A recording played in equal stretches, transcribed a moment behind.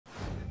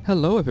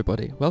Hello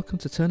everybody, welcome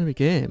to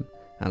TernaryGame,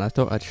 and I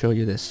thought I'd show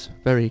you this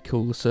very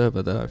cool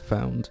server that I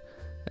found.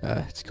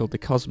 It's called the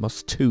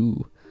Cosmos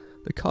 2.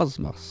 The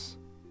Cosmos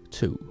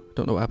 2.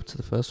 Don't know what happened to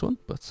the first one,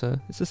 but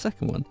it's the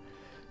second one.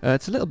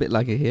 It's a little bit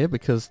laggy here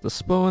because the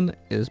spawn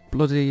is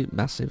bloody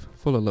massive,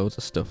 full of loads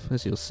of stuff,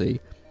 as you'll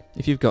see.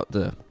 If you've got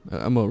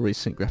a more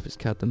recent graphics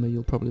card than me,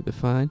 you'll probably be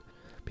fine.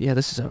 But yeah,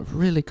 this is a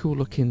really cool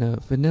looking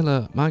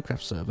vanilla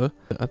Minecraft server.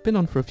 I've been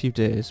on for a few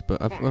days,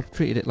 but I've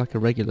treated it like a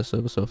regular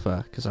server so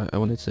far, because I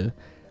wanted to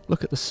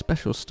look at the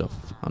special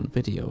stuff on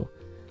video.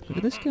 Look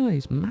at this guy,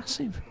 he's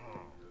massive.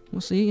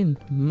 What's he eating?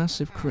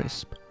 Massive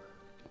crisp.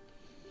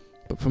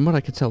 But from what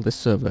I can tell, this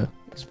server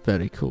is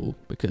very cool,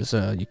 because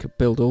you could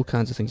build all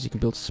kinds of things. You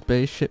can build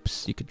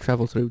spaceships, you can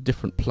travel through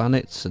different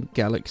planets and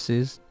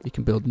galaxies, you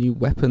can build new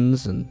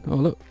weapons, and oh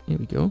look, here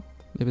we go.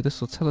 Maybe this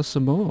will tell us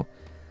some more.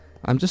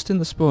 I'm just in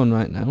the spawn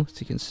right now,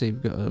 as you can see.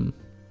 We've got a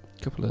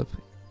couple of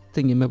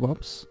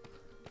thingy-mabobs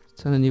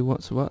telling you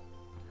what's what.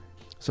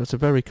 So it's a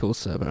very cool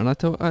server, and I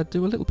thought I'd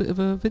do a little bit of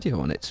a video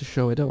on it to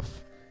show it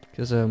off.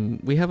 Because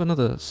we have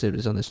another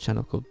series on this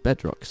channel called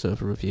Bedrock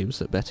Server Reviews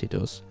that Betty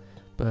does.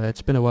 But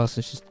it's been a while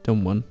since she's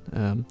done one.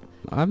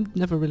 I've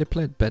never really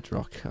played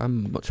Bedrock.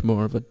 I'm much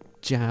more of a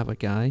Java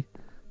guy,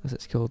 as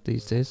it's called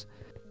these days.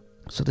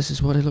 So this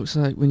is what it looks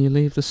like when you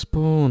leave the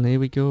spawn. Here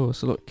we go.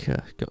 So look,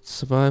 got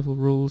survival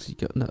rules. You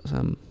got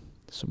some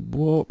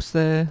warps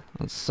there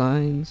on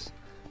signs,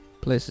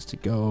 places to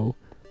go,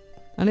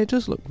 and it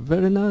does look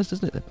very nice,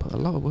 doesn't it? They put a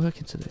lot of work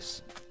into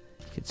this.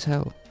 You can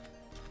tell.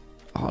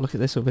 Oh, look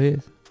at this over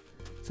here.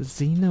 It's a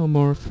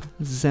xenomorph,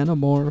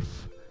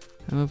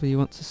 however you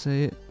want to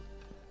say it.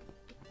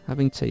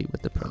 Having tea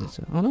with the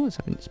predator. Oh no, it's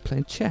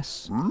playing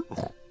chess. And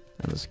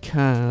there's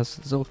cars.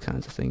 There's all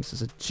kinds of things.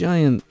 There's a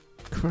giant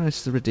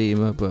Christ the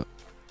Redeemer, but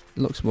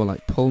it looks more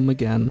like Paul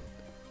McGann.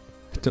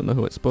 I don't know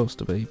who it's supposed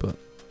to be, but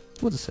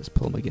what it says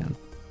Paul McGann.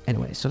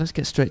 Anyway, so let's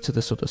get straight to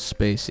the sort of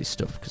spacey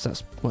stuff, because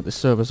that's what this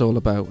server's all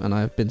about, and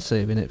I've been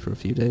saving it for a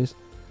few days.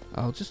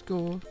 I'll just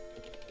go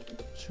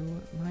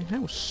to my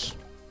house.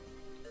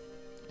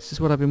 This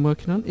is what I've been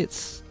working on.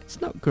 It's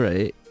not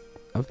great.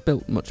 I've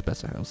built much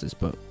better houses,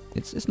 but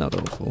it's not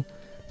awful.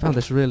 Found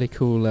this really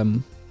cool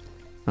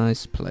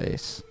ice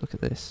place. Look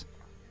at this.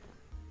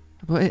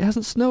 But it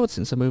hasn't snowed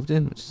since I moved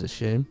in, which is a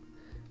shame.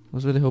 I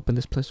was really hoping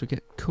this place would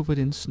get covered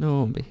in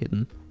snow and be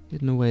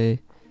hidden away.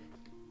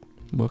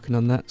 I'm working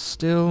on that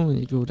still, and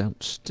you go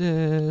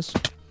downstairs.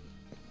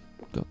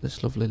 Got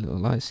this lovely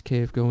little ice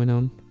cave going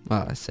on.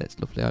 Well, I say it's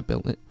lovely, I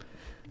built it.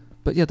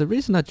 But yeah, the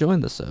reason I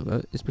joined the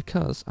server is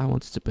because I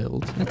wanted to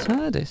build a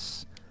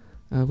TARDIS,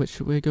 which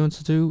we're going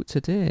to do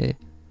today.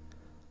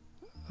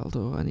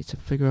 Although I need to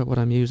figure out what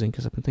I'm using,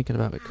 because I've been thinking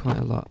about it quite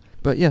a lot.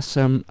 But yes,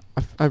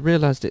 I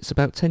realised it's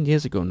about 10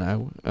 years ago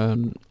now,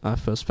 I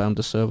first found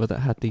a server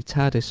that had the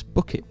TARDIS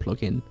bucket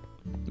plugin,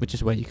 which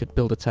is where you could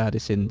build a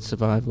TARDIS in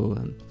survival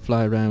and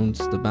fly around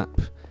the map.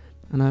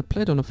 And I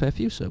played on a fair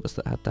few servers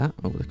that had that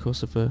over the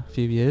course of a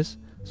few years,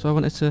 so I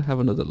wanted to have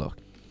another look.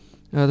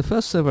 The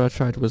first server I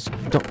tried was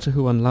Doctor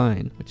Who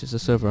Online, which is a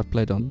server I've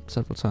played on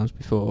several times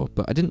before,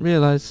 but I didn't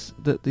realise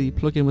that the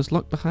plugin was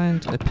locked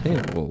behind a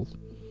paywall.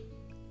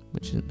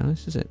 Which isn't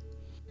nice, is it?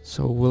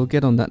 So we'll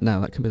get on that now.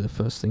 That can be the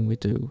first thing we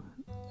do.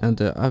 And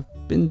I've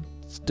been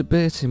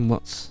debating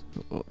what to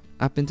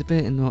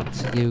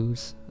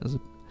use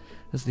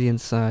as the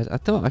inside. I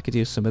thought I could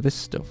use some of this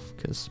stuff,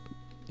 because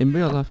in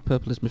real life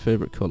purple is my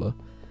favourite colour.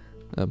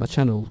 My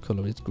channel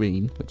colour is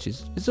green, which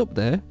is up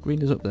there.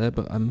 Green is up there,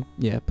 but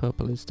yeah,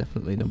 purple is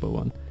definitely number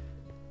one.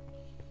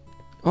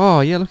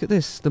 Oh yeah, look at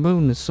this. The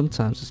moon has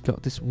sometimes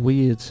got this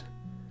weird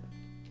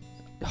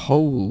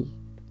hole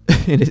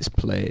in its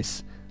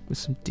place, with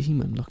some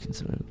demon looking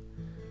through.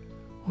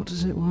 What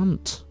does it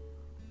want?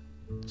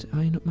 Is it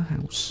eyeing up my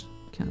house?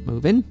 Can't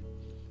move in.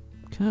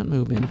 Can't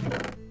move in.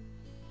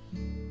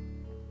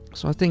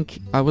 So I think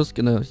I was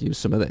going to use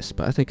some of this,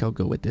 but I think I'll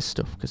go with this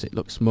stuff, because it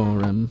looks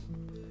more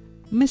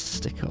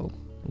mystical,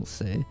 we'll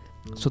say.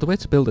 So the way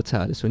to build a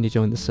TARDIS when you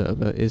join the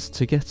server is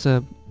to get,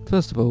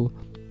 first of all,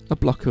 a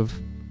block of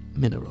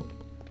mineral.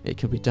 It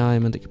could be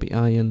diamond, it could be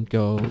iron,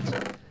 gold,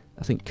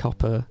 I think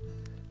copper.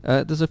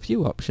 There's a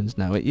few options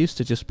now. It used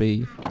to just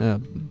be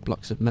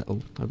blocks of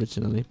metal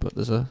originally, but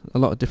there's a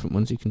lot of different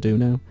ones you can do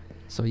now.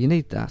 So you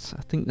need that.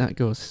 I think that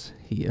goes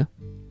here.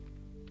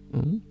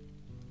 And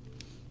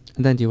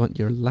then you want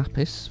your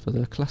lapis for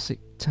the classic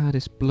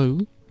TARDIS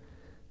blue.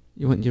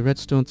 You want your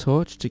redstone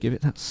torch to give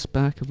it that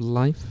spark of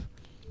life.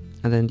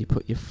 And then you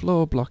put your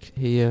floor block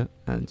here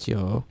and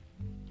your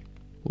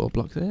wall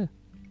block there.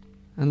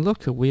 And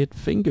look, a weird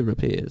finger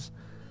appears.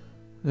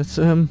 That's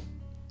oh,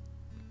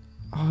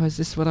 is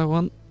this what I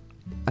want?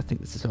 I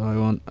think this is what I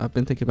want. I've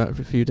been thinking about it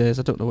for a few days.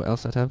 I don't know what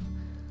else I'd have.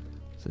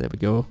 So there we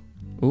go.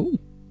 Ooh.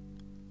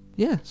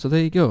 Yeah, so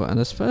there you go. And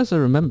as far as I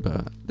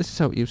remember, this is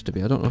how it used to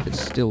be. I don't know if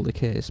it's still the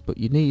case, but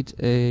you need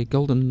a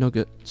golden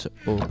nugget to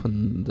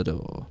open the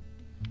door.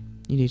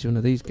 You need one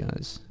of these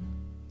guys.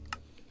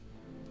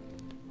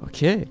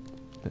 Okay,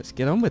 let's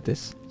get on with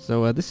this.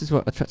 So this is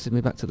what attracted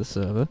me back to the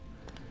server.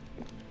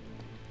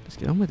 let's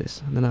get on with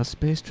this, and then our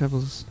space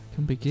travels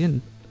can begin.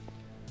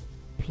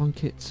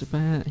 Plonk it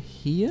about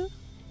here?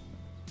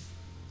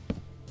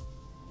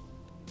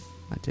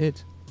 I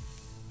did.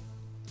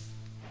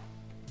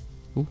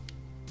 Ooh.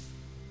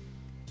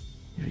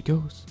 Here he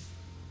goes.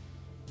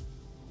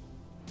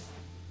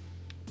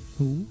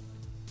 Ooh.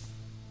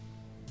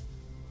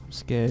 I'm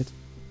scared.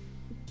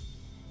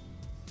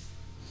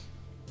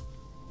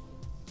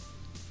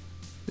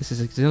 This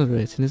is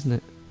exhilarating, isn't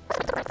it?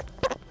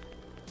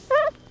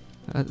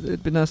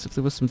 It'd be nice if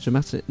there was some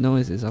dramatic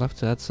noises. I'll have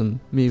to add some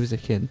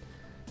music in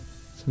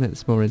to make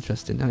this more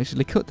interesting. I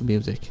actually cut the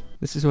music.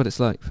 This is what it's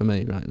like for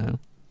me right now.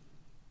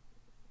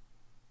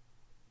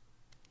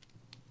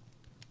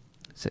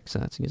 It's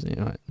exciting, isn't it?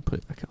 Right, put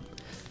it back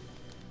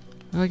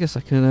on. I guess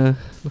I can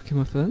look in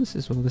my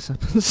furnaces while this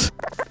happens.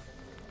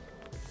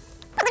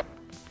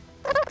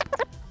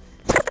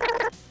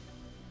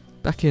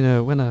 Back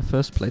in when I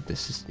first played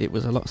this, it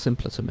was a lot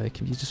simpler to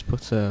make. If you just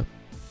put a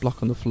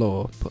block on the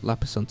floor, put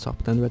lapis on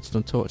top, then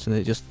redstone torch, and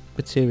it just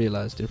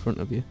materialised in front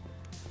of you.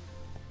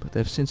 But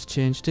they've since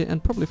changed it,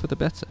 and probably for the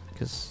better,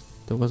 because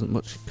there wasn't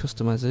much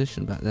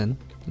customisation back then.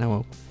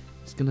 Now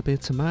it's going to be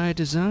to my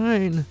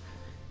design.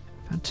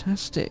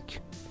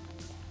 Fantastic.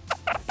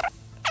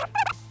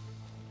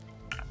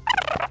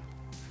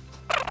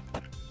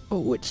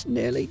 Oh, it's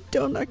nearly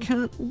done. I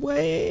can't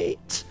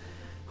wait.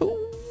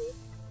 Oh,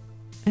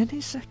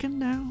 any second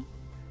now.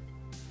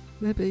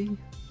 Maybe.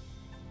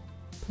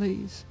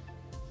 Please.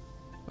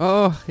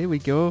 Oh, here we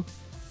go.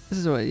 This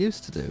is what it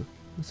used to do.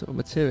 It sort of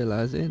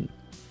materialise in.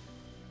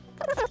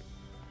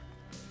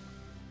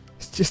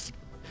 It's just...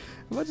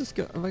 Have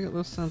I got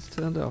those sounds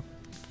turned off?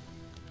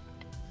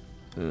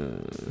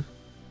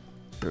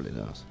 Surely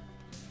not.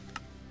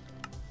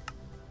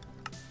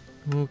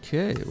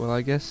 Okay, well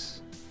I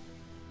guess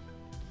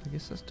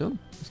that's done.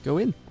 Let's go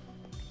in.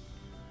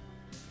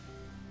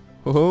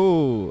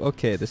 Oh,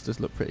 okay, this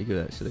does look pretty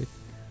good actually.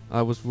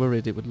 I was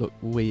worried it would look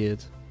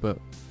weird, but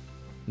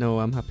no,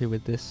 I'm happy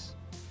with this.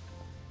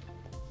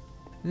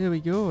 There we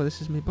go,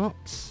 this is my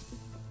box.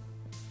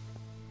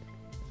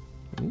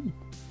 Ooh.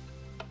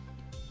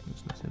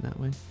 There's nothing that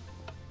way.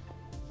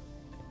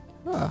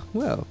 Ah,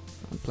 well,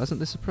 I'm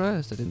pleasantly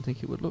surprised. I didn't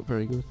think it would look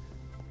very good.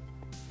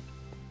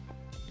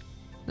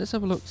 Let's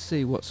have a look to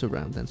see what's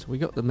around then. So we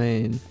got the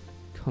main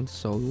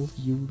console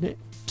unit.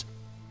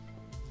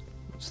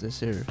 What's this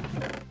here?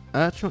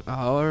 Oh,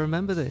 I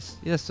remember this.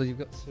 Yes, so you've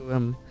got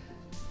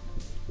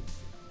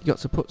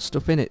to put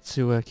stuff in it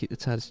to keep the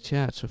TARDIS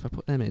charged. So if I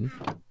put them in,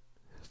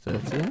 30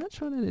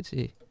 Atron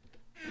energy,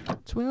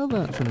 12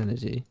 Atron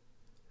energy,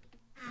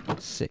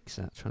 6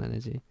 Atron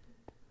energy.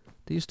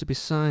 There used to be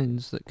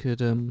signs that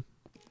could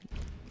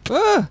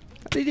Ah! How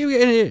did you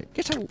get in here?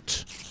 Get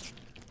out!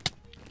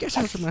 Get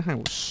out of my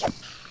house!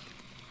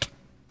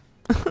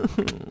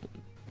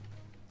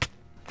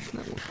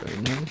 That was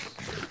very nice.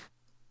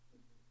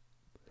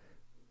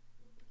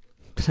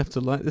 Gonna have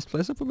to light this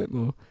place up a bit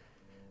more.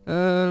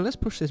 Let's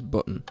push this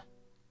button.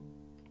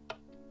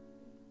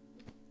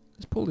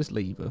 Let's pull this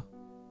lever.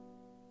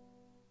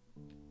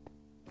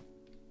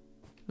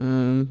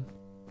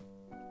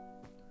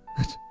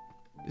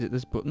 Is it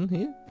this button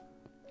here?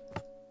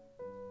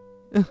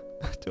 I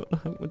don't know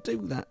how to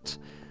do that.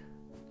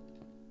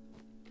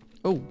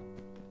 Oh.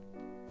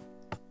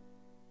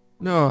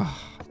 No. I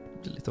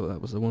really thought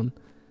that was the one.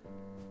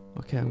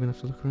 Okay, I'm going to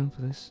have to look around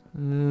for this.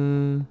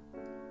 Do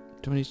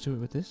I need to do it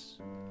with this?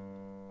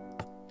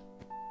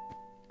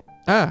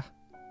 Ah!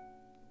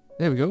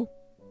 There we go.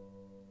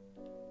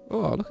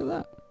 Oh, look at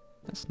that.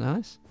 That's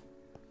nice.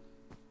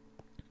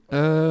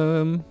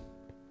 What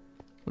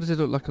does it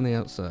look like on the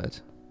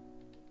outside?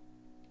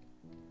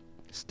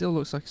 It still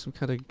looks like some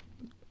kind of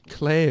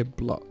clay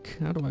block.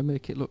 How do I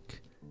make it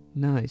look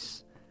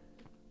nice?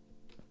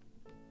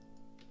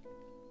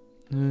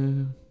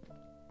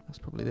 That's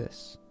probably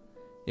this.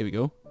 Here we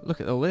go. Look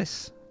at all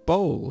this.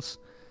 Bowls.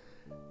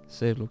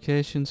 Save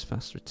locations,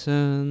 fast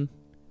return.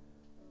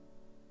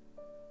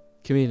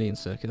 Chameleon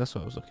circuit, that's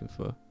what I was looking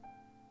for.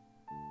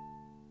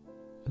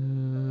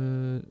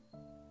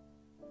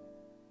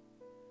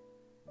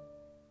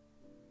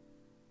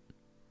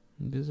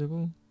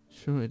 Invisible.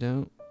 Short it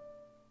out.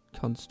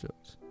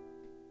 Construct.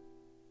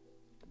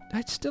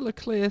 It's still a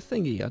clear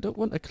thingy. I don't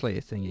want a clear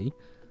thingy.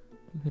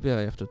 Maybe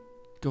I have to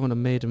go on a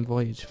maiden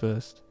voyage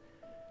first.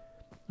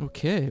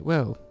 Okay,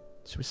 well,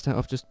 should we start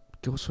off just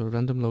go to a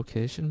random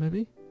location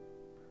maybe?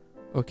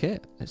 Okay,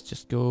 let's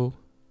just go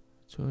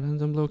to a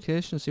random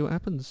location and see what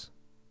happens.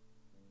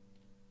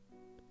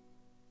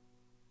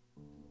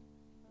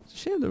 It's a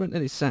shame there isn't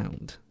any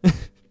sound.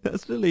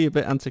 That's really a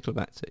bit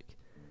anticlimactic.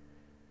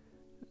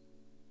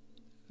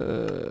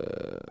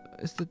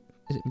 Is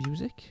it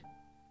music?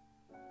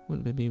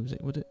 Wouldn't be music,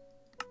 would it?